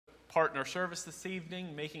part in our service this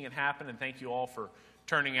evening, making it happen, and thank you all for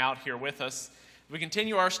turning out here with us. We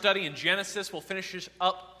continue our study in Genesis. We'll finish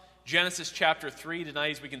up Genesis chapter 3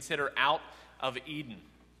 tonight as we consider Out of Eden.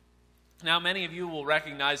 Now, many of you will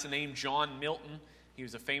recognize the name John Milton. He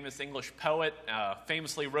was a famous English poet,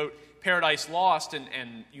 famously wrote Paradise Lost,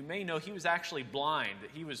 and you may know he was actually blind.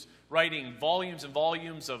 He was writing volumes and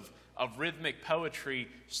volumes of rhythmic poetry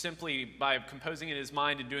simply by composing it in his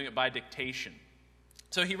mind and doing it by dictation.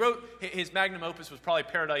 So he wrote, his magnum opus was probably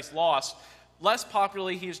Paradise Lost. Less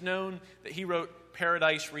popularly, he is known that he wrote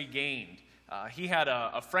Paradise Regained. He had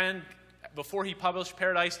a friend, before he published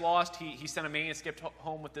Paradise Lost, he sent a manuscript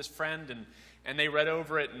home with this friend, and they read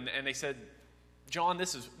over it, and they said, John,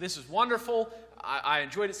 this is wonderful. I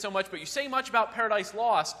enjoyed it so much, but you say much about Paradise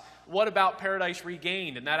Lost. What about Paradise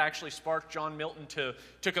Regained? And that actually sparked John Milton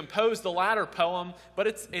to compose the latter poem, but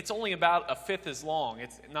it's only about a fifth as long.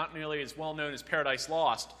 It's not nearly as well known as Paradise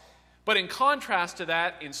Lost. But in contrast to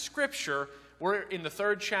that, in Scripture, we're in the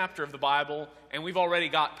 3rd chapter of the Bible, and we've already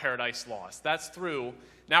got Paradise Lost. That's through.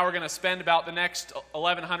 Now we're going to spend about the next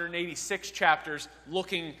 1,186 chapters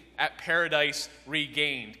looking at Paradise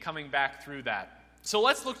Regained, coming back through that. So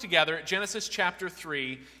let's look together at Genesis chapter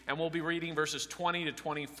 3, and we'll be reading verses 20 to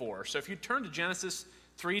 24. So if you turn to Genesis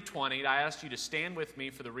 3:20, I ask you to stand with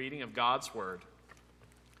me for the reading of God's Word.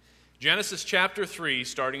 Genesis chapter 3,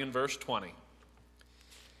 starting in verse 20.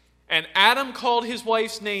 And Adam called his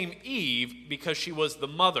wife's name Eve, because she was the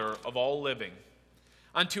mother of all living.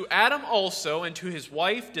 Unto Adam also and to his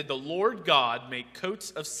wife did the Lord God make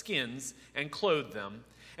coats of skins and clothe them.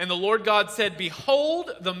 And the Lord God said,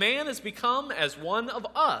 Behold, the man is become as one of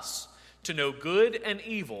us, to know good and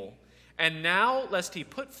evil. And now, lest he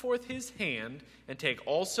put forth his hand, and take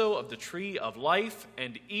also of the tree of life,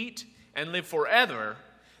 and eat, and live forever.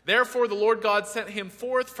 Therefore the Lord God sent him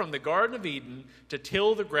forth from the Garden of Eden, to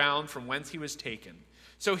till the ground from whence he was taken.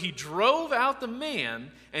 So he drove out the man,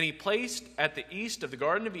 and he placed at the east of the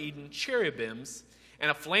Garden of Eden cherubims, and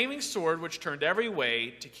a flaming sword which turned every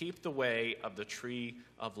way to keep the way of the tree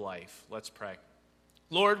of life. Let's pray.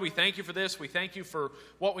 Lord, we thank you for this. We thank you for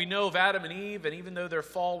what we know of Adam and Eve, and even though their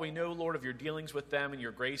fall, we know, Lord, of your dealings with them and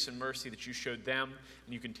your grace and mercy that you showed them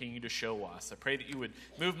and you continue to show us. I pray that you would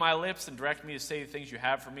move my lips and direct me to say the things you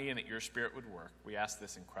have for me and that your Spirit would work. We ask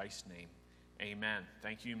this in Christ's name. Amen.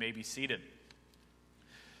 Thank you. You may be seated.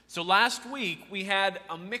 So last week, we had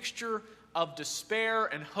a mixture of despair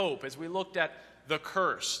and hope as we looked at the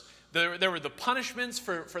curse. There were the punishments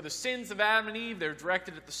for the sins of Adam and Eve. They're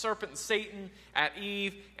directed at the serpent and Satan, at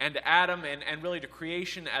Eve, and to Adam, and really to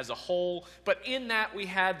creation as a whole. But in that, we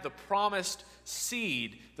had the promised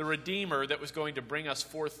seed, the Redeemer, that was going to bring us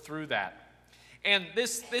forth through that. And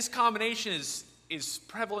this combination is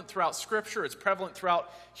prevalent throughout Scripture. It's prevalent throughout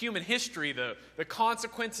human history. The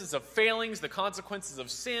consequences of failings, the consequences of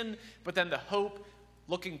sin, but then the hope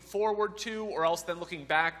looking forward to, or else then looking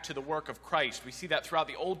back to the work of Christ. We see that throughout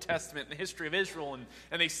the Old Testament and the history of Israel,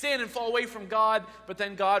 and they sin and fall away from God, but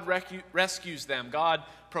then God rescues them. God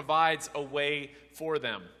provides a way for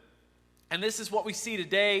them. And this is what we see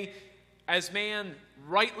today as man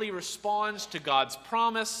rightly responds to God's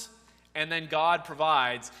promise, and then God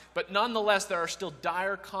provides. But nonetheless, there are still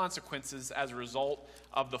dire consequences as a result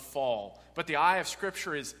of the fall. But the eye of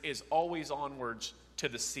Scripture is always onwards to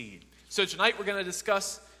the seed. So tonight we're going to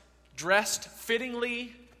discuss dressed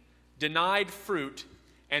fittingly, denied fruit,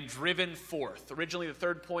 and driven forth. Originally the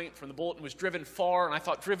third point from the bulletin was driven far, and I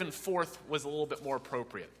thought driven forth was a little bit more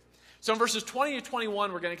appropriate. So in verses 20 to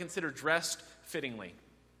 21, we're going to consider dressed fittingly.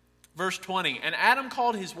 Verse 20, and Adam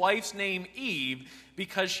called his wife's name Eve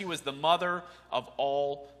because she was the mother of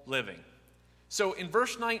all living. So in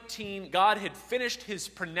verse 19, God had finished his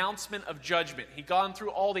pronouncement of judgment. He'd gone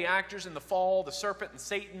through all the actors in the fall, the serpent and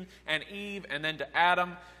Satan and Eve, and then to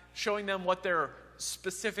Adam, showing them what their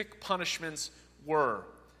specific punishments were.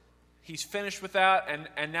 He's finished with that,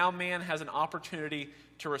 and now man has an opportunity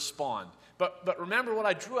to respond. But remember what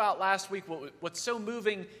I drew out last week, what's so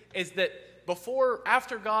moving is that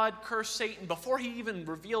after God cursed Satan, before he even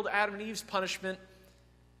revealed Adam and Eve's punishment,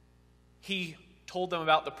 he told them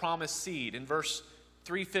about the promised seed. In verse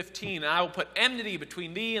 3:15, and I will put enmity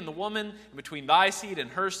between thee and the woman, and between thy seed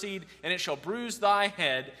and her seed, and it shall bruise thy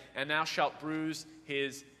head, and thou shalt bruise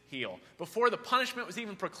his heel. Before the punishment was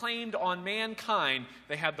even proclaimed on mankind,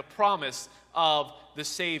 they had the promise of the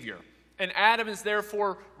Savior. And Adam is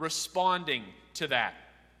therefore responding to that.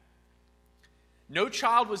 No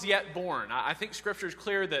child was yet born. I think Scripture is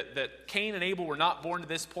clear that Cain and Abel were not born to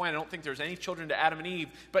this point. I don't think there's any children to Adam and Eve.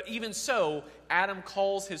 But even so, Adam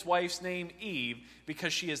calls his wife's name Eve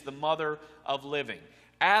because she is the mother of living.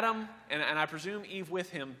 Adam, and I presume Eve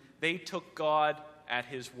with him, they took God at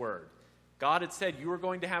his word. God had said, you are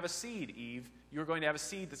going to have a seed, Eve. You're going to have a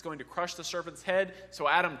seed that's going to crush the serpent's head. So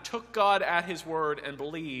Adam took God at his word and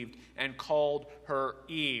believed and called her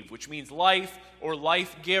Eve, which means life or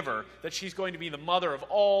life giver, that she's going to be the mother of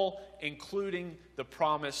all, including the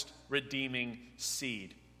promised redeeming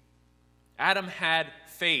seed. Adam had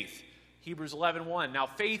faith. Hebrews 11:1. Now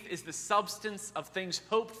faith is the substance of things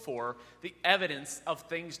hoped for, the evidence of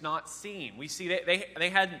things not seen. We see that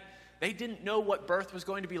they didn't know what birth was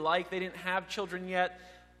going to be like. They didn't have children yet.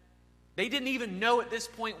 They didn't even know at this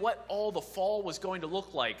point what all the fall was going to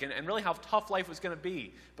look like and really how tough life was going to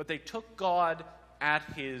be. But they took God at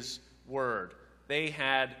his word. They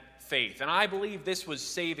had faith. And I believe this was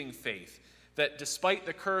saving faith. That despite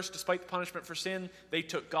the curse, despite the punishment for sin, they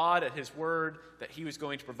took God at his word that he was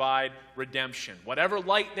going to provide redemption. Whatever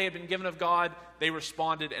light they had been given of God, they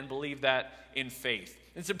responded and believed that in faith.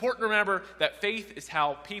 It's important to remember that faith is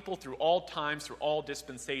how people through all times, through all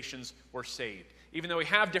dispensations, were saved. Even though we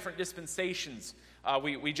have different dispensations,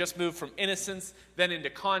 we just moved from innocence, then into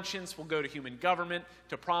conscience, we'll go to human government,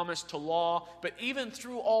 to promise, to law. But even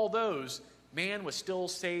through all those, man was still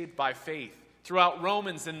saved by faith. Throughout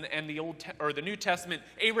Romans and the New Testament,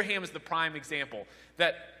 Abraham is the prime example.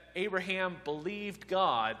 That Abraham believed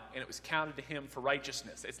God, and it was counted to him for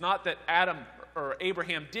righteousness. It's not that Adam or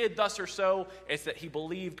Abraham did thus or so, it's that he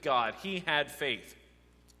believed God. He had faith.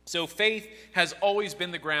 So faith has always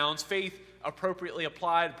been the grounds. Faith appropriately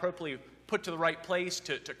applied, appropriately put to the right place,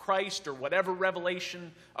 to Christ or whatever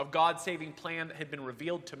revelation of God's saving plan that had been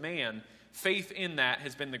revealed to man, faith in that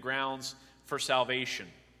has been the grounds for salvation.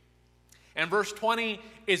 And verse 20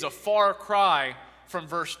 is a far cry from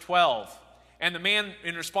verse 12. And the man,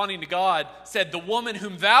 in responding to God, said, the woman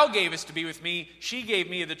whom thou gavest to be with me, she gave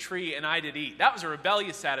me of the tree, and I did eat. That was a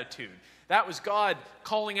rebellious attitude. That was God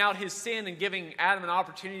calling out his sin and giving Adam an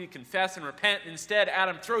opportunity to confess and repent. Instead,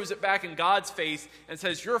 Adam throws it back in God's face and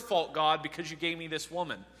says, your fault, God, because you gave me this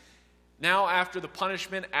woman. Now, after the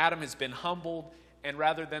punishment, Adam has been humbled, and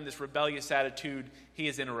rather than this rebellious attitude, he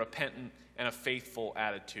is in a repentant and a faithful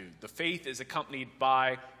attitude. The faith is accompanied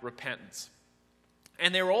by repentance.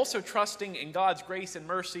 And they were also trusting in God's grace and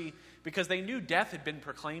mercy because they knew death had been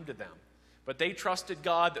proclaimed to them. But they trusted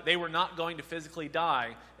God that they were not going to physically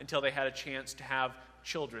die until they had a chance to have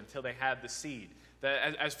children, until they had the seed.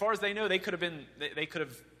 That as far as they know, they could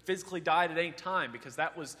have physically died at any time because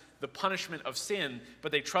that was the punishment of sin.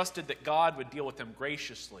 But they trusted that God would deal with them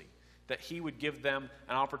graciously, that he would give them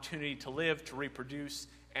an opportunity to live, to reproduce,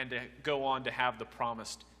 and to go on to have the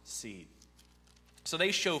promised seed. So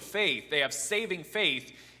they show faith. They have saving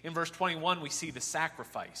faith. In verse 21, we see the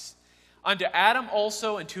sacrifice. Unto Adam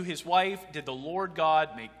also and to his wife did the Lord God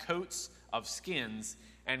make coats of skins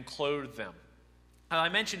and clothe them. And I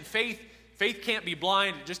mentioned faith. Faith can't be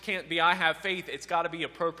blind. It just can't be, I have faith. It's got to be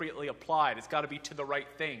appropriately applied. It's got to be to the right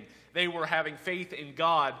thing. They were having faith in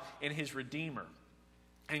God, in his Redeemer.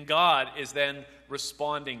 And God is then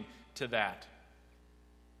responding to that.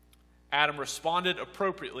 Adam responded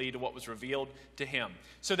appropriately to what was revealed to him.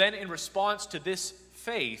 So then, in response to this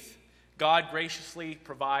faith, God graciously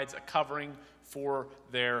provides a covering for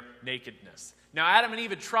their nakedness. Now, Adam and Eve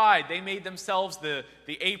had tried. They made themselves the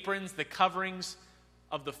aprons, the coverings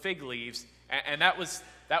of the fig leaves, and that was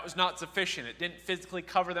not sufficient. It didn't physically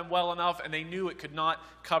cover them well enough, and they knew it could not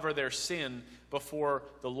cover their sin before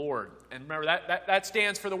the Lord. And remember, that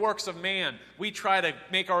stands for the works of man. We try to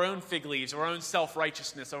make our own fig leaves, our own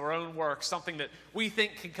self-righteousness, our own works, something that we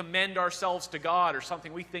think can commend ourselves to God, or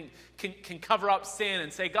something we think can cover up sin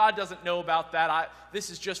and say, God doesn't know about that. This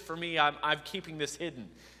is just for me. I'm keeping this hidden.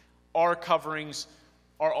 Our coverings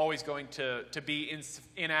are always going to be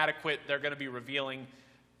inadequate. They're going to be revealing.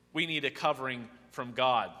 We need a covering from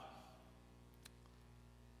God.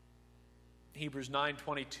 Hebrews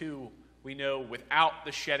 9:22, we know without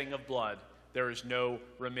the shedding of blood, there is no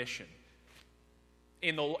remission.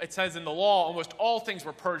 It says in the law, almost all things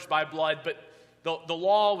were purged by blood, but the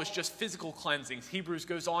law was just physical cleansings. Hebrews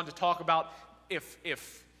goes on to talk about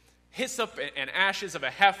if hyssop and ashes of a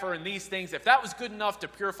heifer and these things, if that was good enough to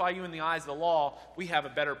purify you in the eyes of the law, we have a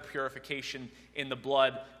better purification in the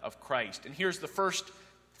blood of Christ. And here's the first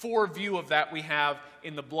foreview of that we have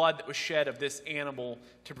in the blood that was shed of this animal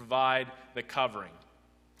to provide the covering.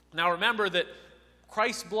 Now remember that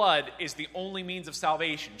Christ's blood is the only means of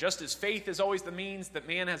salvation. Just as faith is always the means that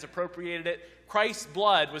man has appropriated it, Christ's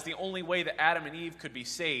blood was the only way that Adam and Eve could be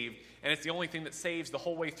saved, and it's the only thing that saves the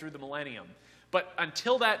whole way through the millennium. But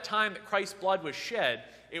until that time that Christ's blood was shed,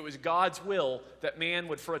 it was God's will that man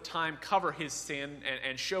would for a time cover his sin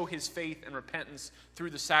and show his faith and repentance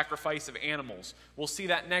through the sacrifice of animals. We'll see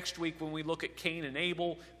that next week when we look at Cain and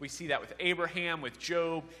Abel. We see that with Abraham, with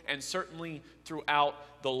Job, and certainly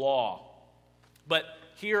throughout the law. But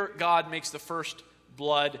here God makes the first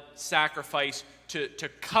blood sacrifice to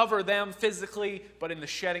cover them physically, but in the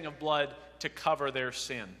shedding of blood to cover their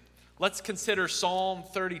sin. Let's consider Psalm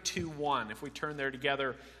 32:1, if we turn there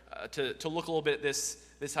together to look a little bit at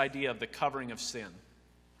this idea of the covering of sin.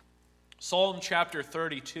 Psalm chapter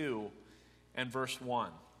 32 and verse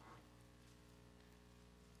 1.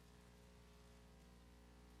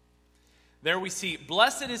 There we see,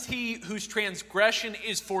 "Blessed is he whose transgression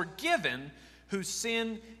is forgiven, whose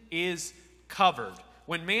sin is covered."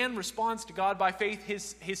 When man responds to God by faith,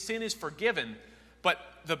 his sin is forgiven. But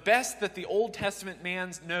the best that the Old Testament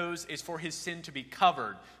man knows is for his sin to be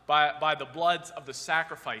covered by the bloods of the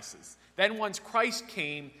sacrifices. Then once Christ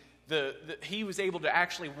came, he was able to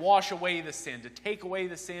actually wash away the sin, to take away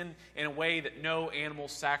the sin in a way that no animal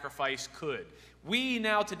sacrifice could. We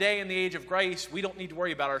now today in the age of grace, we don't need to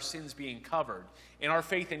worry about our sins being covered. In our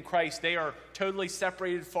faith in Christ, they are totally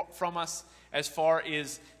separated from us as far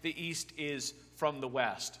as the east is from the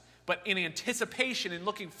west. But in anticipation and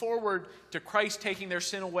looking forward to Christ taking their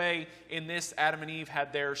sin away, in this Adam and Eve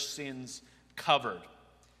had their sins covered.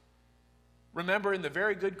 Remember, in the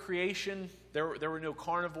very good creation, there were no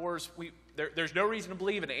carnivores. There's no reason to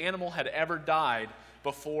believe an animal had ever died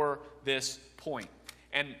before this point.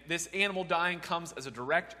 And this animal dying comes as a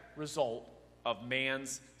direct result of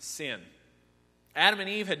man's sin. Adam and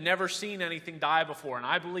Eve had never seen anything die before, and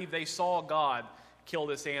I believe they saw God kill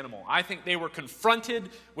this animal. I think they were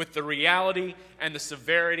confronted with the reality and the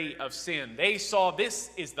severity of sin. They saw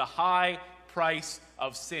this is the high price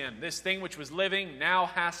of sin. This thing which was living now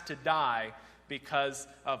has to die because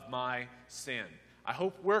of my sin. I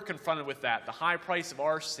hope we're confronted with that, the high price of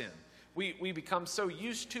our sin. We become so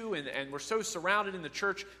used to and we're so surrounded in the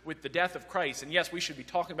church with the death of Christ. And yes, we should be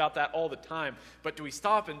talking about that all the time. But do we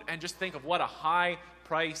stop and just think of what a high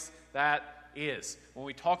price that is? When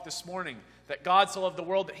we talked this morning that God so loved the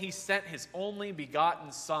world that he sent his only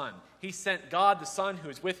begotten Son. He sent God the Son who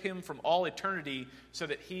is with him from all eternity so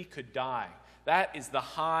that he could die. That is the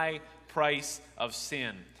high price of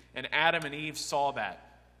sin. And Adam and Eve saw that.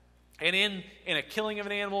 And in a killing of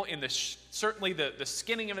an animal, certainly the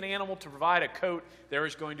skinning of an animal to provide a coat, there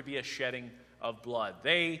is going to be a shedding of blood.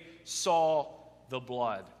 They saw the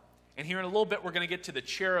blood. And here in a little bit, we're going to get to the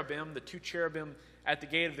cherubim, the two cherubim at the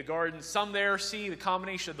gate of the garden. Some there see the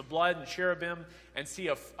combination of the blood and cherubim and see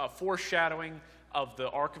a foreshadowing of the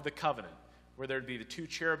Ark of the Covenant, where there'd be the two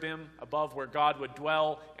cherubim above where God would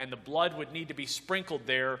dwell, and the blood would need to be sprinkled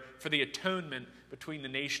there for the atonement between the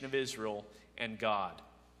nation of Israel and God.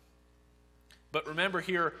 But remember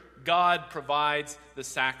here, God provides the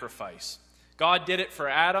sacrifice. God did it for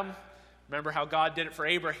Adam. Remember how God did it for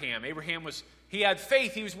Abraham. He had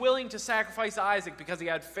faith. He was willing to sacrifice Isaac because he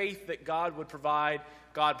had faith that God would provide.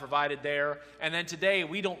 God provided there. And then today,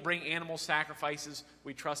 we don't bring animal sacrifices.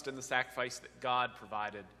 We trust in the sacrifice that God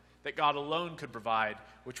provided, that God alone could provide,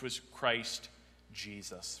 which was Christ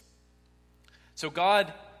Jesus. So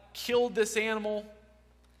God killed this animal,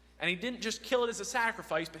 and he didn't just kill it as a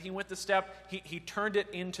sacrifice, but he went the step, he turned it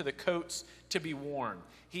into the coats to be worn.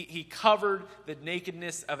 He covered the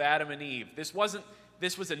nakedness of Adam and Eve. This was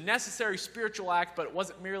a necessary spiritual act, but it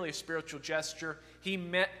wasn't merely a spiritual gesture. He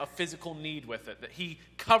met a physical need with it, that he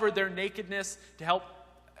covered their nakedness to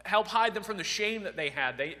help hide them from the shame that they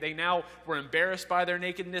had. They now were embarrassed by their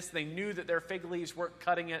nakedness. They knew that their fig leaves weren't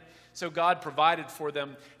cutting it, so God provided for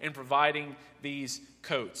them in providing these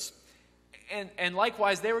coats. And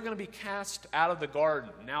likewise, they were going to be cast out of the garden.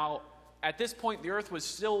 Now, at this point, the earth was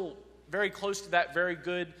still very close to that very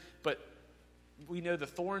good, but we know the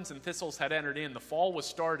thorns and thistles had entered in. The fall was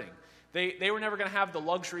starting. They were never going to have the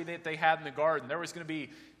luxury that they had in the garden. There was going to be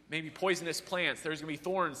maybe poisonous plants. There was going to be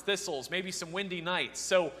thorns, thistles, maybe some windy nights.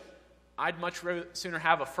 So I'd much sooner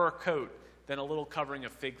have a fur coat than a little covering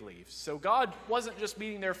of fig leaves. So God wasn't just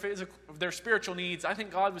meeting their spiritual needs. I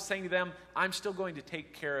think God was saying to them, I'm still going to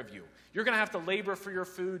take care of you. You're going to have to labor for your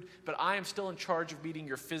food, but I am still in charge of meeting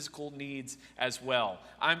your physical needs as well.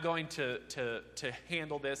 I'm going to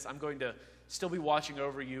handle this. I'm going to still be watching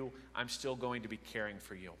over you. I'm still going to be caring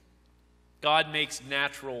for you. God makes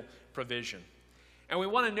natural provision. And we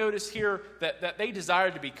want to notice here that they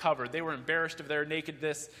desired to be covered. They were embarrassed of their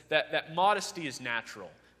nakedness, that modesty is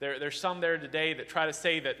natural. There's some there today that try to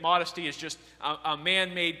say that modesty is just a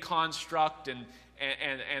man-made construct and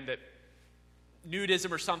that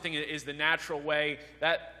nudism or something is the natural way.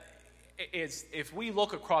 That is if we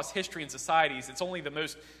look across history and societies, it's only the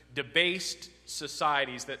most debased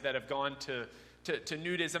societies that have gone to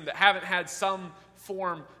nudism that haven't had some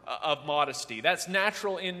form of modesty. That's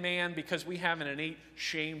natural in man because we have an innate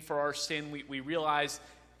shame for our sin. We realize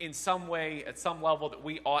in some way, at some level, that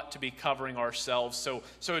we ought to be covering ourselves. So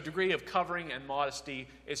a degree of covering and modesty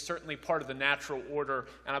is certainly part of the natural order,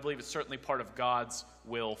 and I believe it's certainly part of God's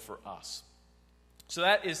will for us. So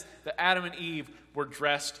that is that Adam and Eve were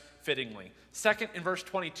dressed fittingly. Second, in verse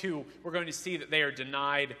 22, we're going to see that they are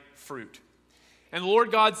denied fruit. And the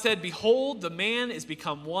Lord God said, "Behold, the man is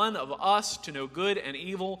become one of us to know good and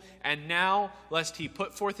evil, and now lest he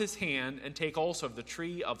put forth his hand and take also of the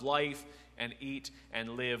tree of life and eat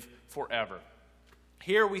and live forever."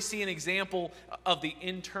 Here we see an example of the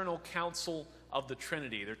internal counsel of the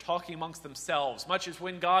Trinity. They're talking amongst themselves, much as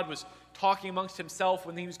when God was talking amongst himself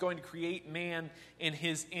when he was going to create man in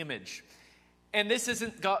his image. And this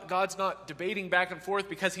isn't, God's not debating back and forth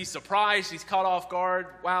because he's surprised, he's caught off guard.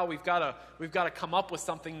 Wow, we've got to come up with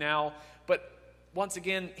something now. But once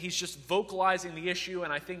again, he's just vocalizing the issue,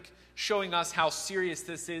 and I think showing us how serious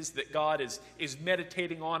this is, that God is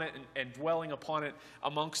meditating on it and dwelling upon it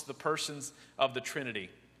amongst the persons of the Trinity.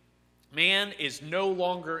 Man is no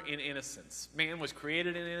longer in innocence. Man was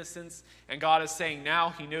created in innocence, and God is saying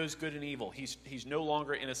now he knows good and evil. He's no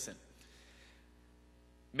longer innocent.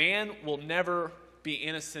 Man will never be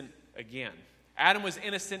innocent again. Adam was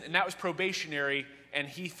innocent, and that was probationary, and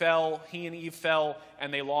he and Eve fell,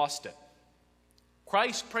 and they lost it.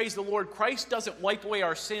 Christ, praise the Lord, Christ doesn't wipe away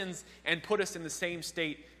our sins and put us in the same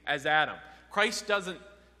state as Adam. Christ doesn't,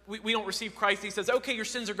 we don't receive Christ. He says, okay, your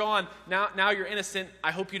sins are gone. Now you're innocent.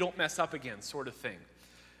 I hope you don't mess up again, sort of thing.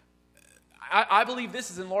 I believe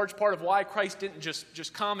this is in large part of why Christ didn't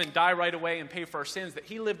just come and die right away and pay for our sins, that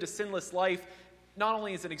he lived a sinless life, not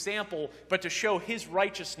only as an example, but to show his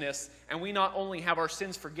righteousness, and we not only have our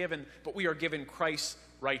sins forgiven, but we are given Christ's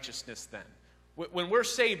righteousness then. When we're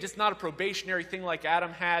saved, it's not a probationary thing like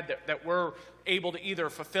Adam had, that we're able to either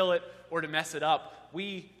fulfill it or to mess it up.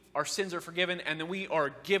 Our sins are forgiven, and then we are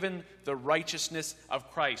given the righteousness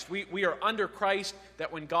of Christ. We are under Christ,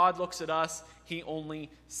 that when God looks at us, he only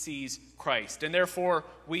sees Christ. And therefore,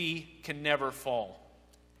 we can never fall.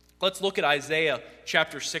 Let's look at Isaiah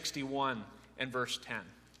chapter 61 and verse 10.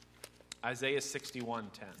 Isaiah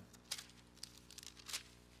 61:10.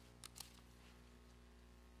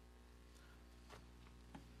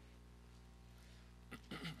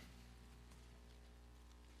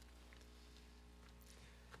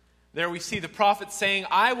 There we see the prophet saying,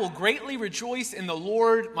 "I will greatly rejoice in the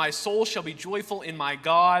Lord. My soul shall be joyful in my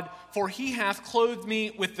God. For he hath clothed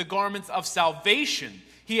me with the garments of salvation.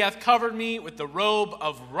 He hath covered me with the robe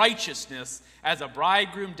of righteousness, as a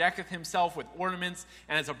bridegroom decketh himself with ornaments,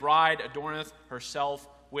 and as a bride adorneth herself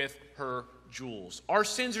with her jewels." Our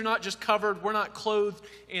sins are not just covered. We're not clothed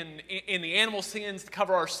in the animal sins to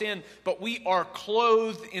cover our sin, but we are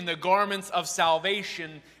clothed in the garments of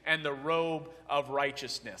salvation and the robe of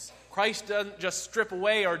righteousness. Christ doesn't just strip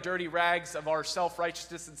away our dirty rags of our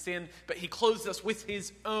self-righteousness and sin, but he clothes us with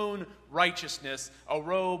his own righteousness, a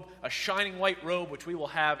robe, a shining white robe, which we will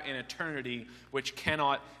have in eternity, which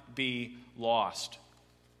cannot be lost.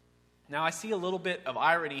 Now, I see a little bit of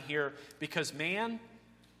irony here, because man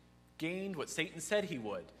gained what Satan said he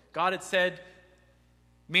would. God had said,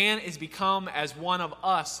 man is become as one of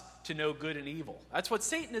us to know good and evil. That's what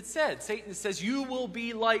Satan had said. Satan says, you will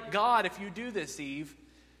be like God if you do this, Eve.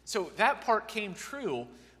 So that part came true,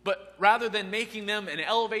 but rather than making them and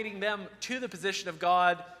elevating them to the position of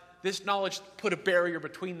God, this knowledge put a barrier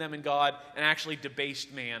between them and God and actually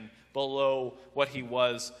debased man below what he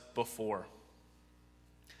was before.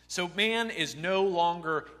 So man is no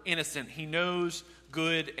longer innocent. He knows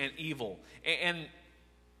good and evil. And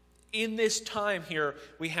in this time here,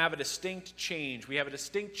 we have a distinct change. We have a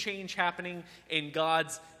distinct change happening in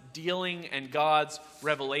God's dealing and God's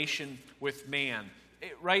revelation with man.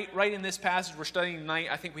 Right in this passage we're studying tonight,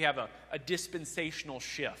 I think we have a dispensational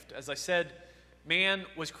shift. As I said, man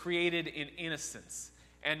was created in innocence,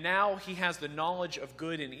 and now he has the knowledge of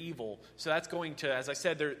good and evil. So that's going to, as I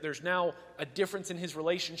said, there's now a difference in his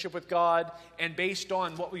relationship with God, and based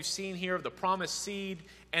on what we've seen here of the promised seed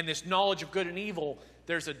and this knowledge of good and evil,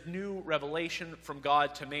 there's a new revelation from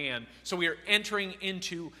God to man. So we are entering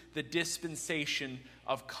into the dispensation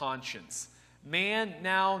of conscience. Man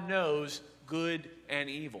now knows good and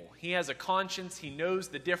evil. He has a conscience, he knows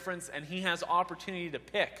the difference, and he has opportunity to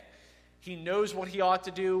pick. He knows what he ought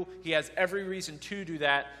to do. He has every reason to do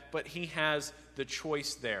that, but he has the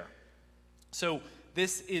choice there. So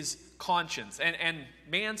this is conscience. And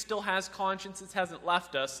man still has conscience. It hasn't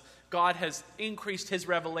left us. God has increased his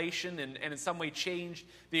revelation and in some way changed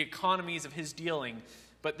the economies of his dealing.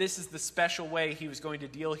 But this is the special way he was going to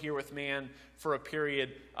deal here with man for a period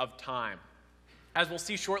of time. As we'll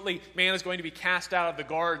see shortly, man is going to be cast out of the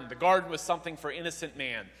garden. The garden was something for innocent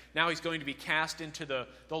man. Now he's going to be cast into the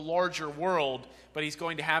larger world, but he's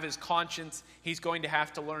going to have his conscience. He's going to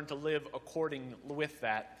have to learn to live according with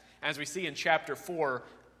that. As we see in chapter 4,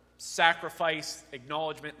 sacrifice,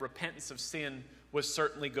 acknowledgement, repentance of sin was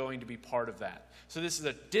certainly going to be part of that. So this is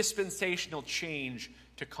a dispensational change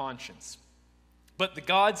to conscience. But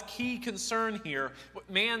God's key concern here,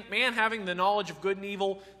 man having the knowledge of good and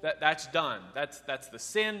evil, that's done. That's the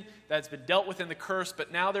sin that's been dealt with in the curse.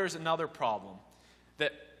 But now there's another problem,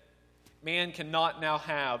 that man cannot now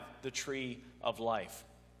have the tree of life.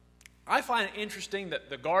 I find it interesting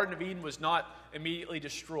that the Garden of Eden was not immediately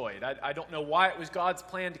destroyed. I don't know why it was God's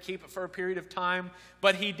plan to keep it for a period of time,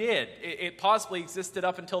 but he did. It possibly existed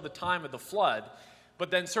up until the time of the flood.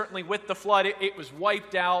 But then certainly with the flood, it was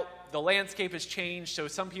wiped out. The landscape has changed, so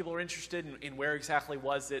some people are interested in where exactly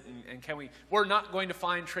was it, and can we're not going to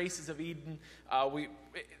find traces of Eden.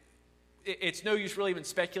 It's no use really even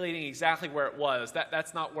speculating exactly where it was.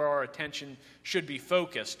 That's not where our attention should be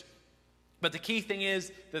focused. But the key thing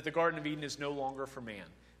is that the Garden of Eden is no longer for man.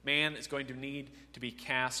 Man is going to need to be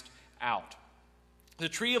cast out. The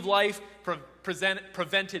tree of life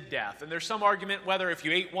prevented death. And there's some argument whether if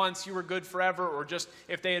you ate once you were good forever, or just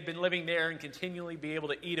if they had been living there and continually be able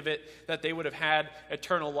to eat of it, that they would have had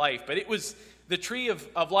eternal life. But it was the tree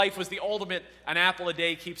of life was the ultimate, an apple a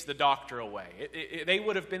day keeps the doctor away. They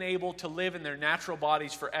would have been able to live in their natural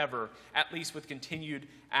bodies forever, at least with continued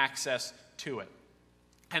access to it.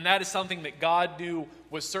 And that is something that God knew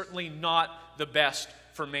was certainly not the best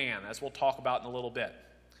for man, as we'll talk about in a little bit.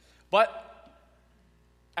 But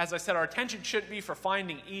as I said, our attention shouldn't be for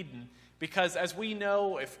finding Eden, because as we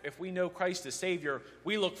know, if we know Christ as Savior,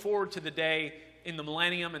 we look forward to the day in the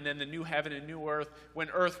millennium and then the new heaven and new earth, when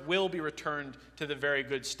earth will be returned to the very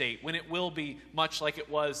good state, when it will be much like it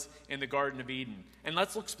was in the Garden of Eden. And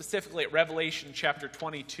let's look specifically at Revelation chapter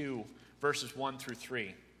 22, verses 1 through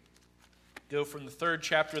 3. Go from the third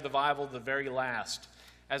chapter of the Bible to the very last,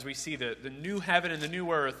 as we see the new heaven and the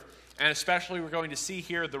new earth, and especially we're going to see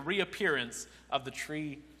here the reappearance of the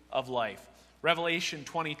tree of life. Revelation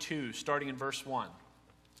 22, starting in verse 1.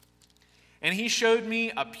 And he showed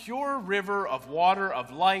me a pure river of water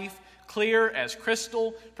of life, clear as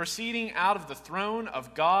crystal, proceeding out of the throne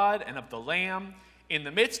of God and of the Lamb. In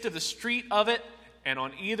the midst of the street of it, and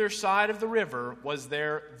on either side of the river, was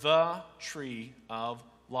there the tree of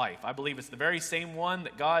life. I believe it's the very same one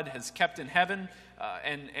that God has kept in heaven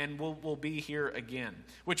and will be here again,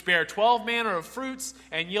 which bare 12 manner of fruits,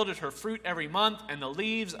 and yielded her fruit every month, and the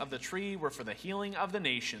leaves of the tree were for the healing of the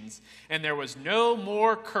nations. And there was no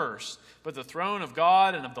more curse, but the throne of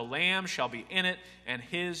God and of the Lamb shall be in it, and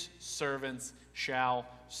his servants shall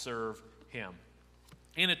serve him.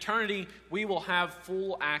 In eternity, we will have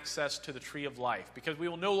full access to the tree of life, because we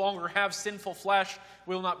will no longer have sinful flesh.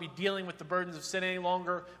 We will not be dealing with the burdens of sin any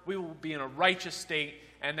longer. We will be in a righteous state,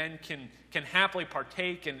 and then can happily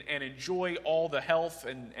partake and enjoy all the health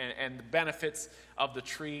and the benefits of the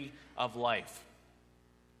tree of life.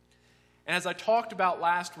 And as I talked about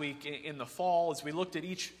last week in the fall, as we looked at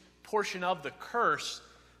each portion of the curse,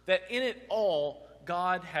 that in it all,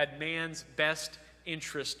 God had man's best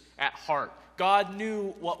interest at heart. God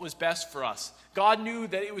knew what was best for us. God knew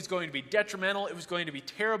that it was going to be detrimental, it was going to be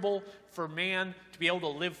terrible for man to be able to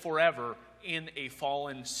live forever in a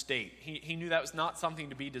fallen state. He knew that was not something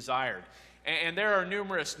to be desired. And there are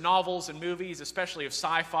numerous novels and movies, especially of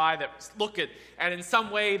sci-fi, that look at in some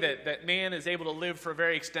way that man is able to live for a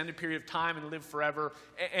very extended period of time and live forever.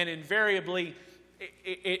 And invariably,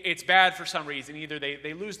 it's bad for some reason. Either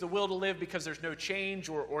they lose the will to live because there's no change,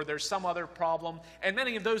 or there's some other problem. And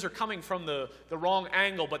many of those are coming from the wrong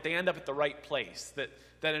angle, but they end up at the right place.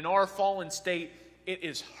 That in our fallen state, it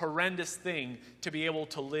is a horrendous thing to be able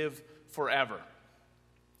to live forever.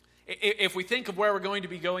 If we think of where we're going to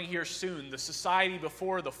be going here soon, the society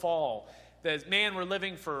before the fall, that man were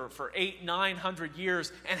living for 800-900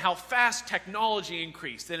 years, and how fast technology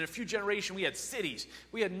increased. And in a few generations we had cities,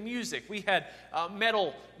 we had music, we had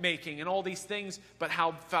metal making and all these things, but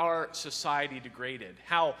how far society degraded.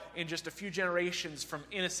 How in just a few generations from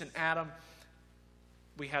innocent Adam,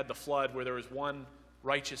 we had the flood where there was one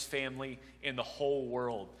righteous family in the whole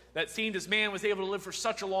world. That seemed as man was able to live for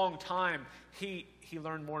such a long time, he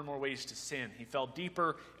learned more and more ways to sin. He fell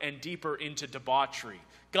deeper and deeper into debauchery.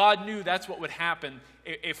 God knew that's what would happen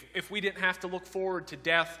if we didn't have to look forward to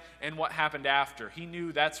death and what happened after. He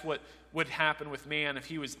knew that's what would happen with man if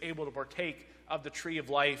he was able to partake of the tree of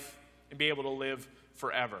life and be able to live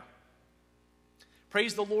forever.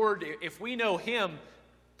 Praise the Lord, if we know him,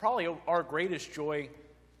 probably our greatest joy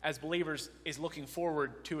as believers is looking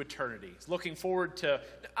forward to eternity. It's looking forward to,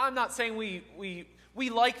 I'm not saying we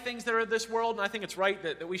like things that are of this world, and I think it's right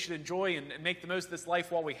that we should enjoy and make the most of this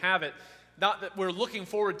life while we have it. Not that we're looking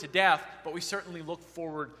forward to death, but we certainly look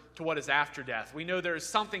forward to what is after death. We know there is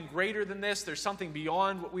something greater than this. There's something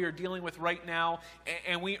beyond what we are dealing with right now,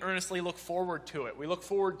 and we earnestly look forward to it. We look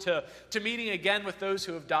forward to meeting again with those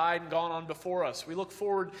who have died and gone on before us. We look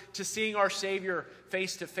forward to seeing our Savior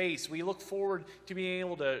face to face. We look forward to being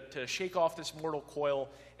able to shake off this mortal coil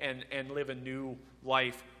and live a new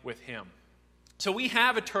life with him. So we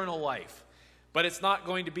have eternal life. But it's not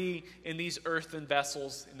going to be in these earthen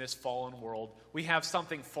vessels in this fallen world. We have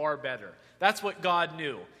something far better. That's what God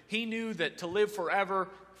knew. He knew that to live forever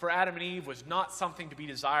for Adam and Eve was not something to be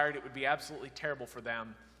desired. It would be absolutely terrible for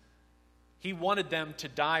them. He wanted them to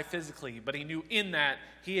die physically, but he knew in that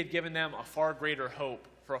he had given them a far greater hope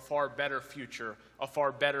for a far better future, a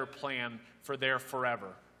far better plan for their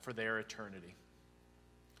forever, for their eternity.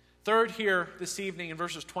 Third, here this evening in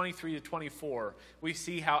verses 23 to 24, we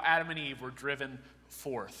see how Adam and Eve were driven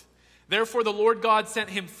forth. Therefore the Lord God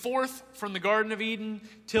sent him forth from the Garden of Eden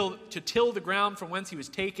to till the ground from whence he was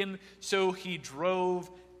taken. So he drove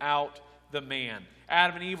out the man.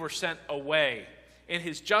 Adam and Eve were sent away. In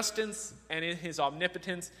his justice and in his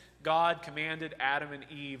omnipotence, God commanded Adam and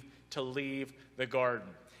Eve to leave the garden.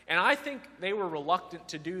 And I think they were reluctant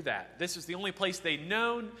to do that. This was the only place they'd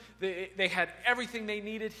known. They had everything they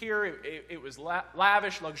needed here. It was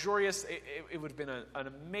lavish, luxurious. It would have been an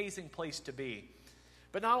amazing place to be.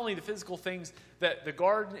 But not only the physical things, that the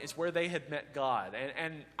garden is where they had met God.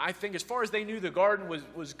 And I think as far as they knew, the garden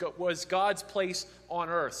was God's place on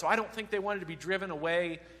earth. So I don't think they wanted to be driven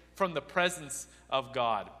away from the presence of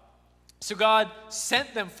God. So God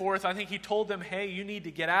sent them forth. I think he told them, hey, you need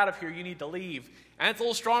to get out of here. You need to leave. And it's a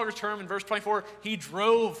little stronger term in verse 24. He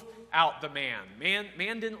drove out the man.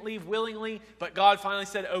 Man didn't leave willingly, but God finally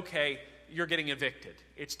said, okay, you're getting evicted.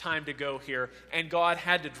 It's time to go here. And God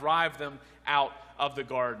had to drive them out of the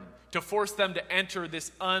garden to force them to enter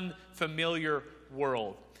this unfamiliar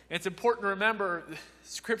world. And it's important to remember,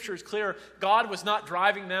 Scripture is clear, God was not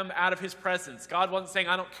driving them out of his presence. God wasn't saying,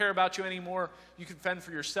 I don't care about you anymore. You can fend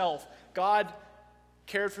for yourself. God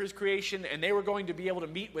cared for his creation, and they were going to be able to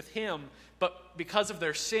meet with him. But because of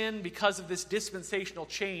their sin, because of this dispensational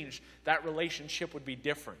change, that relationship would be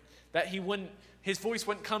different. That his voice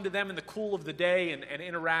wouldn't come to them in the cool of the day and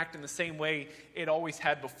interact in the same way it always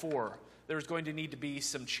had before. There was going to need to be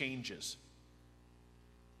some changes.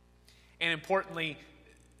 And importantly,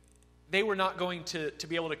 they were not going to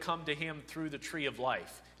be able to come to him through the tree of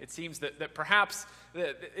life. It seems that perhaps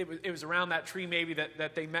it was around that tree maybe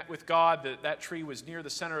that they met with God, that tree was near the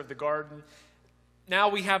center of the garden. Now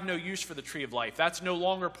we have no use for the tree of life. That's no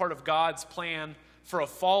longer part of God's plan for a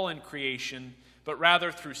fallen creation, but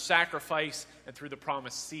rather through sacrifice and through the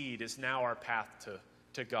promised seed is now our path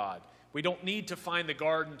to God. We don't need to find the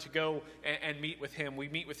garden to go and meet with him. We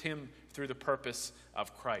meet with him through the purpose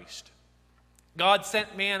of Christ. God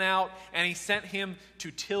sent man out, and he sent him to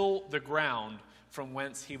till the ground from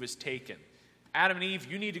whence he was taken. Adam and Eve,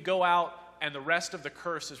 you need to go out, and the rest of the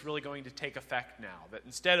curse is really going to take effect now. That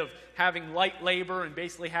instead of having light labor and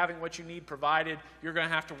basically having what you need provided, you're going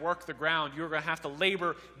to have to work the ground. You're going to have to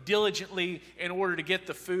labor diligently in order to get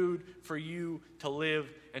the food for you to live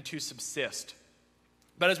and to subsist.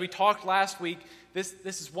 But as we talked last week, this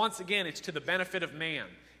is once again, it's to the benefit of man.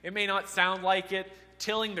 It may not sound like it.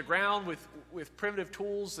 Tilling the ground with primitive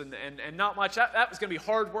tools and not much, that was going to be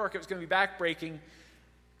hard work. It was going to be backbreaking.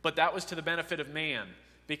 But that was to the benefit of man.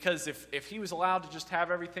 Because if he was allowed to just have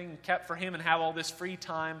everything kept for him and have all this free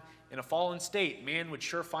time in a fallen state, man would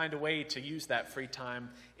sure find a way to use that free time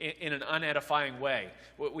in an unedifying way.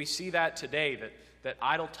 We see that today, that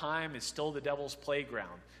idle time is still the devil's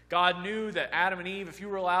playground. God knew that Adam and Eve, if you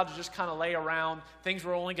were allowed to just kind of lay around, things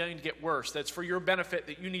were only going to get worse. That's for your benefit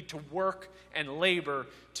that you need to work and labor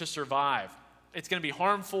to survive. It's going to be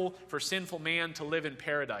harmful for sinful man to live in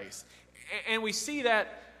paradise. And we see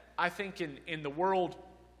that, I think, in the world,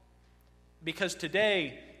 because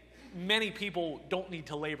today many people don't need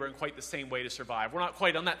to labor in quite the same way to survive. We're not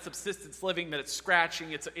quite on that subsistence living that it's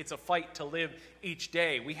scratching. It's a fight to live each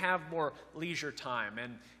day. We have more leisure time,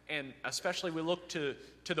 and especially we look to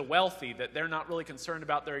the wealthy, that they're not really concerned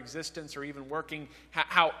about their existence or even working,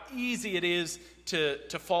 how easy it is to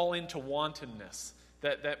fall into wantonness.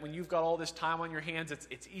 That when you've got all this time on your hands,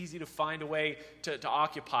 it's easy to find a way to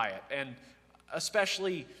occupy it. And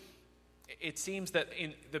especially, it seems that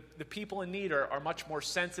the people in need are much more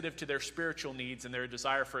sensitive to their spiritual needs and their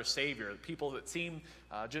desire for a Savior. People that seem,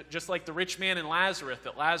 just like the rich man and Lazarus,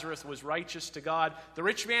 that Lazarus was righteous to God. The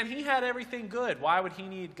rich man, he had everything good. Why would he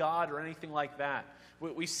need God or anything like that?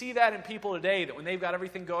 We see that in people today, that when they've got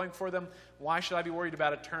everything going for them, why should I be worried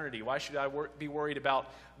about eternity? Why should I be worried about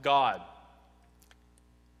God?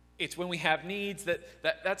 It's when we have needs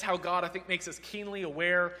that's how God, I think, makes us keenly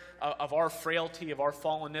aware of our frailty, of our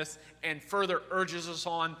fallenness, and further urges us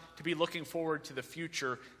on to be looking forward to the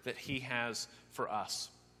future that He has for us.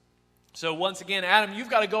 So once again, Adam,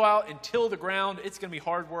 you've got to go out and till the ground. It's going to be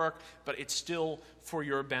hard work, but it's still for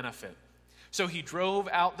your benefit. So he drove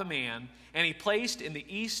out the man, and he placed in the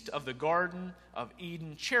east of the Garden of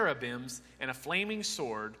Eden cherubims and a flaming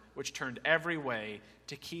sword, which turned every way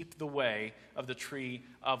to keep the way of the tree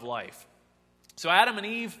of life. So Adam and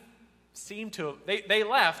Eve they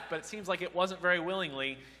left, but it seems like it wasn't very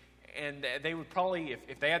willingly, and they would probably,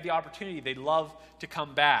 if they had the opportunity, they'd love to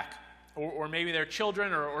come back. Or maybe their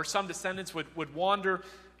children or some descendants would wander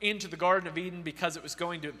into the Garden of Eden because it was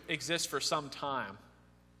going to exist for some time.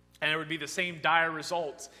 And it would be the same dire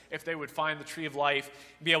results if they would find the tree of life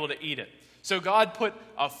and be able to eat it. So God put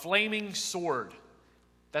a flaming sword.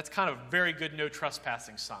 That's kind of a very good no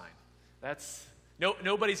trespassing sign. That's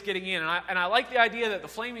nobody's getting in. And I like the idea that the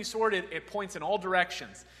flaming sword, it points in all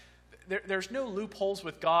directions. There's no loopholes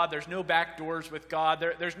with God. There's no back doors with God.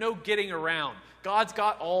 There's no getting around. God's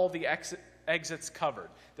got all the exits covered.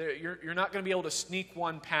 You're not going to be able to sneak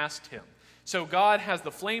one past Him. So God has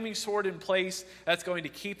the flaming sword in place that's going to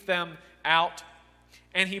keep them out.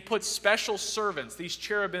 And He puts special servants, these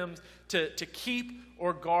cherubims, to keep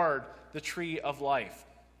or guard the tree of life.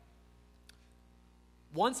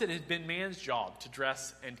 Once it had been man's job to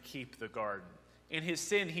dress and keep the garden. In his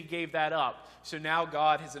sin, he gave that up. So now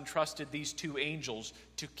God has entrusted these two angels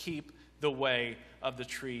to keep the way of the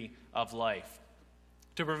tree of life,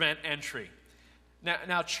 to prevent entry.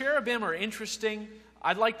 Now cherubim are interesting.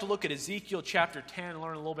 I'd like to look at Ezekiel chapter 10 and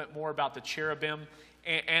learn a little bit more about the cherubim.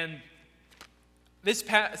 And this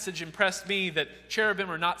passage impressed me that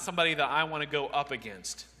cherubim are not somebody that I want to go up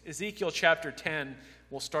against. Ezekiel chapter 10,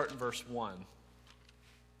 we'll start in verse 1.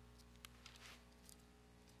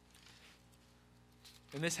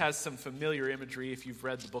 And this has some familiar imagery if you've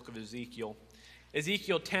read the book of Ezekiel.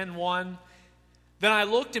 Ezekiel 10:1. Then I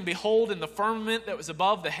looked, and behold, in the firmament that was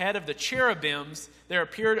above the head of the cherubims, there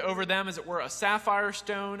appeared over them, as it were, a sapphire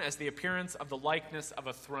stone, as the appearance of the likeness of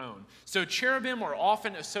a throne. So cherubim are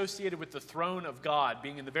often associated with the throne of God,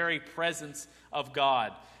 being in the very presence of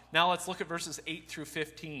God. Now let's look at verses 8 through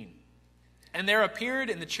 15. And there appeared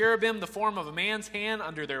in the cherubim the form of a man's hand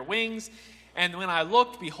under their wings. And when I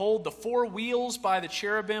looked, behold, the four wheels by the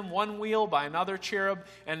cherubim, one wheel by another cherub,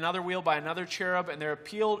 and another wheel by another cherub, and there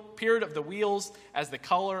appeared of the wheels as the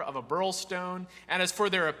color of a beryl stone. And as for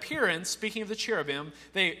their appearance, speaking of the cherubim,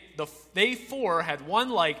 they four had one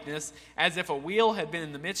likeness, as if a wheel had been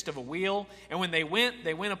in the midst of a wheel. And when they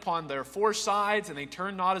went upon their four sides, and they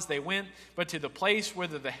turned not as they went, but to the place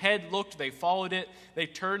whither the head looked, they followed it. They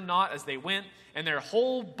turned not as they went. And their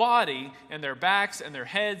whole body, and their backs, and their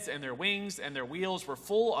heads, and their wings, and their wheels were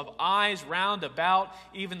full of eyes round about,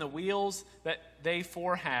 even the wheels that they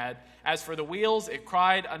four had. As for the wheels, it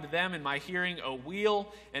cried unto them in my hearing, O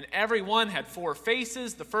wheel. And every one had four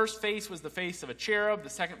faces. The first face was the face of a cherub. The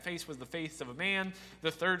second face was the face of a man. The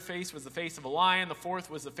third face was the face of a lion. The fourth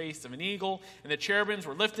was the face of an eagle. And the cherubims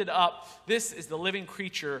were lifted up. This is the living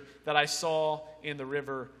creature that I saw in the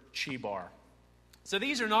river Chebar. So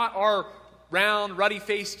these are not our round,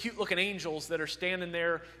 ruddy-faced, cute-looking angels that are standing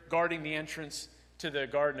there guarding the entrance to the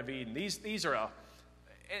Garden of Eden. These are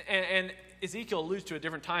and Ezekiel alludes to at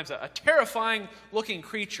different times, a terrifying-looking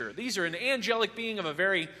creature. These are an angelic being of a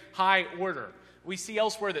very high order. We see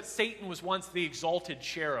elsewhere that Satan was once the exalted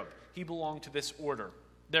cherub. He belonged to this order.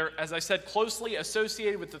 They're, as I said, closely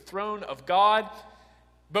associated with the throne of God,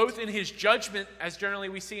 both in his judgment, as generally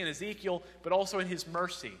we see in Ezekiel, but also in his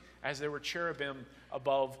mercy, as there were cherubim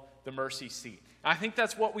above the mercy seat. I think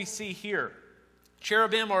that's what we see here.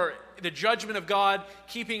 Cherubim are the judgment of God,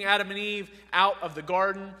 keeping Adam and Eve out of the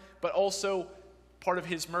garden, but also part of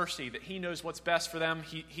his mercy, that he knows what's best for them.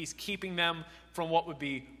 He's keeping them from what would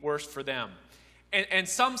be worst for them. And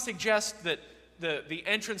some suggest that the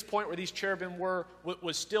entrance point where these cherubim were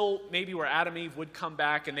was still maybe where Adam and Eve would come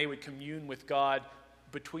back and they would commune with God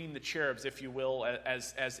between the cherubs, if you will,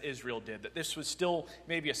 as Israel did. That this was still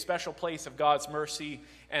maybe a special place of God's mercy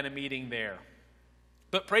and a meeting there.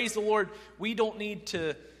 But praise the Lord, we don't need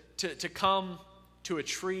to come to a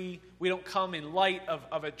tree. We don't come in light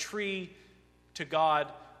of a tree to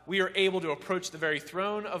God. We are able to approach the very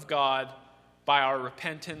throne of God by our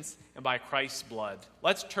repentance and by Christ's blood.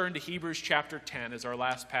 Let's turn to Hebrews chapter 10 as our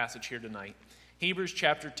last passage here tonight. Hebrews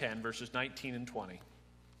chapter 10, verses 19 and 20.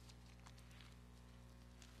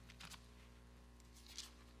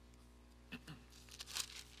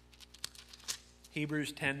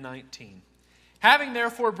 Hebrews 10:19. Having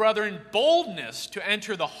therefore, brethren, boldness to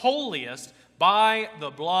enter the holiest by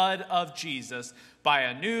the blood of Jesus, by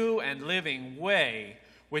a new and living way,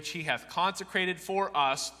 which he hath consecrated for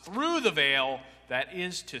us through the veil, that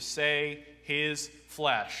is to say, his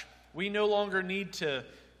flesh. We no longer need to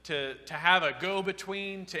have a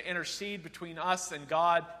go-between, to intercede between us and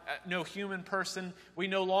God, no human person. We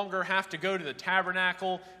no longer have to go to the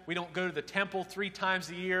tabernacle. We don't go to the temple 3 times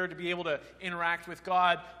a year to be able to interact with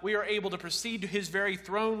God. We are able to proceed to his very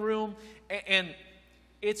throne room, and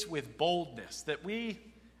it's with boldness that we,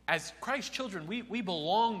 as Christ's children, we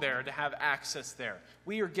belong there to have access there.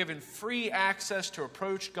 We are given free access to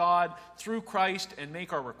approach God through Christ and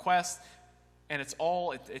make our requests. And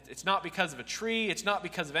it's not because of a tree, it's not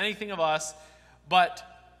because of anything of us, but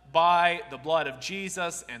by the blood of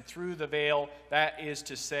Jesus and through the veil, that is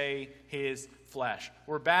to say, his flesh.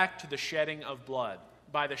 We're back to the shedding of blood.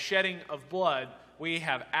 By the shedding of blood, we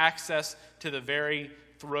have access to the very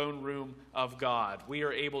throne room of God. We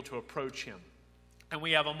are able to approach him. And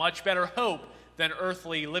we have a much better hope than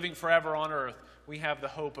earthly living forever on earth. We have the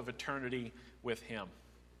hope of eternity with him.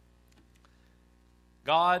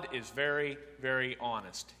 God is very, very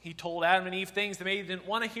honest. He told Adam and Eve things they maybe didn't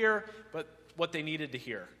want to hear, but what they needed to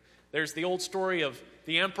hear. There's the old story of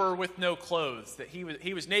the emperor with no clothes, that he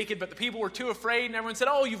was naked, but the people were too afraid, and everyone said,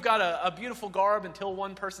 oh, you've got a beautiful garb, until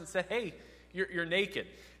one person said, hey, you're naked.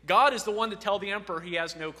 God is the one to tell the emperor he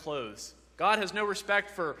has no clothes. God has no respect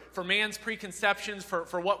for man's preconceptions,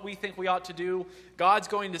 for what we think we ought to do. God's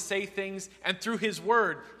going to say things, and through his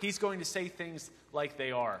word, he's going to say things like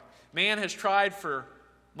they are. Man has tried for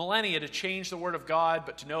millennia to change the word of God,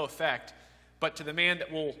 but to no effect. But to the man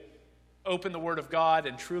that will open the word of God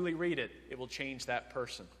and truly read it, it will change that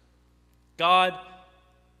person. God,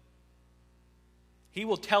 he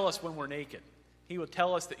will tell us when we're naked. He will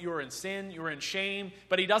tell us that you are in sin, you are in shame,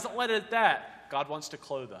 but he doesn't let it at that. God wants to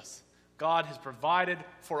clothe us. God has provided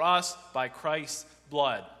for us by Christ's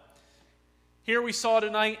blood. Here we saw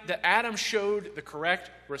tonight that Adam showed the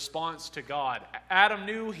correct response to God. Adam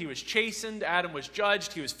knew he was chastened. Adam was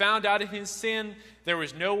judged. He was found out in his sin. There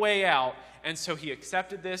was no way out. And so he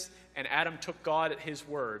accepted this, and Adam took God at his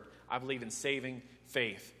word, I believe, in saving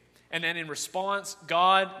faith. And then in response,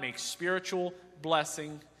 God makes spiritual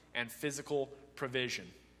blessing and physical provision.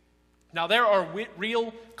 Now, there are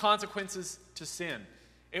real consequences to sin.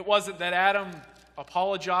 It wasn't that Adam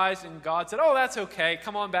apologized and God said, oh, that's okay,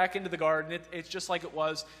 come on back into the garden. It's just like it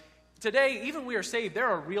was. Today, even we are saved, there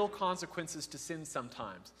are real consequences to sin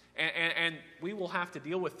sometimes. And we will have to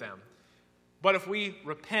deal with them. But if we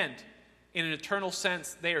repent in an eternal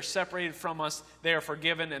sense, they are separated from us, they are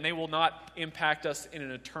forgiven, and they will not impact us in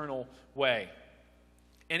an eternal way.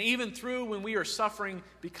 And even through when we are suffering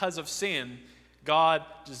because of sin, God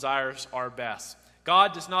desires our best.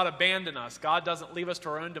 God does not abandon us. God doesn't leave us to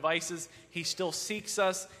our own devices. He still seeks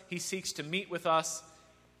us. He seeks to meet with us,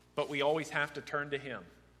 but we always have to turn to him.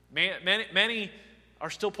 Many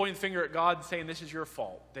are still pointing the finger at God and saying, this is your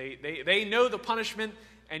fault. They know the punishment,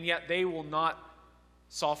 and yet they will not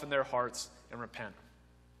soften their hearts and repent.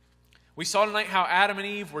 We saw tonight how Adam and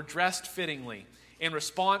Eve were dressed fittingly. In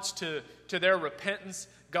response to their repentance,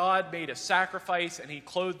 God made a sacrifice, and he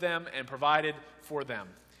clothed them and provided for them.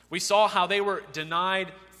 We saw how they were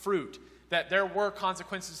denied fruit, that there were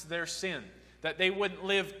consequences to their sin, that they wouldn't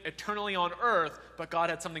live eternally on earth, but God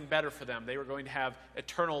had something better for them. They were going to have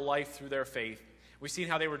eternal life through their faith. We've seen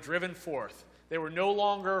how they were driven forth. They were no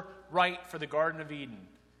longer right for the Garden of Eden.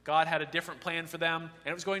 God had a different plan for them,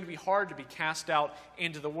 and it was going to be hard to be cast out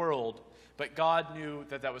into the world, but God knew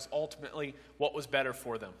that that was ultimately what was better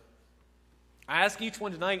for them. I ask each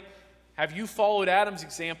one tonight, have you followed Adam's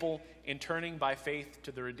example in turning by faith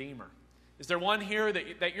to the Redeemer? Is there one here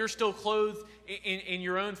that you're still clothed in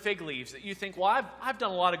your own fig leaves, that you think, well, I've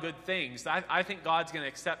done a lot of good things. I think God's going to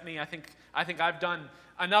accept me. I think I've done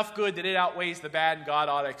enough good that it outweighs the bad, and God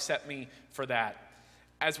ought to accept me for that.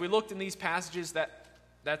 As we looked in these passages, that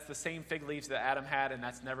that's the same fig leaves that Adam had, and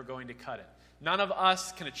that's never going to cut it. None of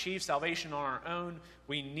us can achieve salvation on our own.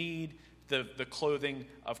 We need the clothing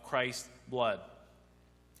of Christ's blood.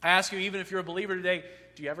 I ask you, even if you're a believer today,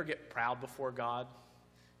 do you ever get proud before God?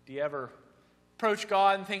 Do you ever approach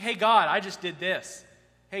God and think, hey, God, I just did this.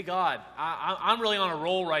 Hey, God, I'm really on a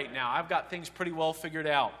roll right now. I've got things pretty well figured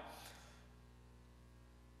out.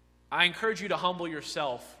 I encourage you to humble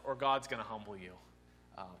yourself, or God's going to humble you.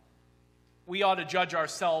 We ought to judge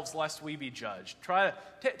ourselves lest we be judged. Try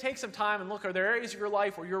to take some time and look, are there areas of your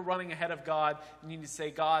life where you're running ahead of God and you need to say,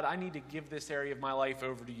 God, I need to give this area of my life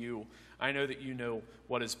over to you. I know that you know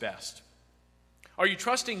what is best. Are you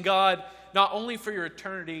trusting God not only for your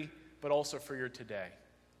eternity, but also for your today?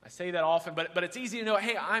 I say that often, but it's easy to know,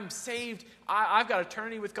 hey, I'm saved. I've got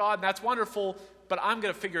eternity with God, and that's wonderful, but I'm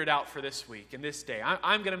going to figure it out for this week and this day.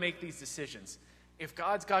 I'm going to make these decisions. If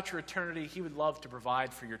God's got your eternity, he would love to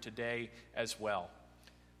provide for your today as well.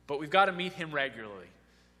 But we've got to meet him regularly.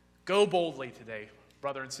 Go boldly today,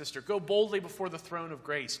 brother and sister. Go boldly before the throne of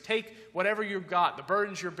grace. Take whatever you've got, the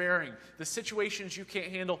burdens you're bearing, the situations you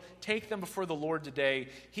can't handle, take them before the Lord today.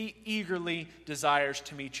 He eagerly desires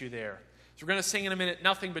to meet you there. So we're going to sing in a minute,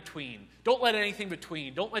 Nothing Between. Don't let anything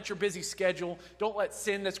between. Don't let your busy schedule, don't let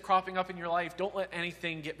sin that's cropping up in your life, don't let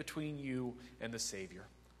anything get between you and the Savior.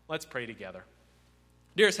 Let's pray together.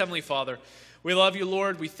 Dearest Heavenly Father, we love you,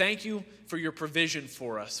 Lord. We thank you for your provision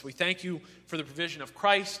for us. We thank you for the provision of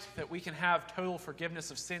Christ, that we can have total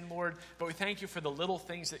forgiveness of sin, Lord. But we thank you for the little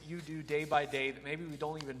things that you do day by day that maybe we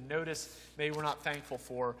don't even notice, maybe we're not thankful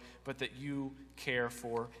for, but that you care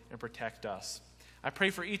for and protect us. I pray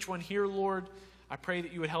for each one here, Lord. I pray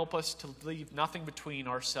that you would help us to leave nothing between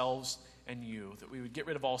ourselves and you, that we would get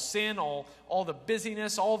rid of all sin, all the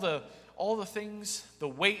busyness, all the things, the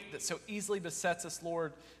weight that so easily besets us,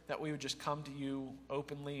 Lord, that we would just come to you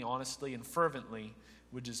openly, honestly, and fervently,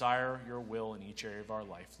 would desire your will in each area of our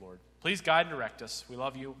life, Lord. Please guide and direct us. We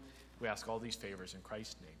love you. We ask all these favors in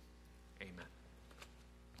Christ's name. Amen.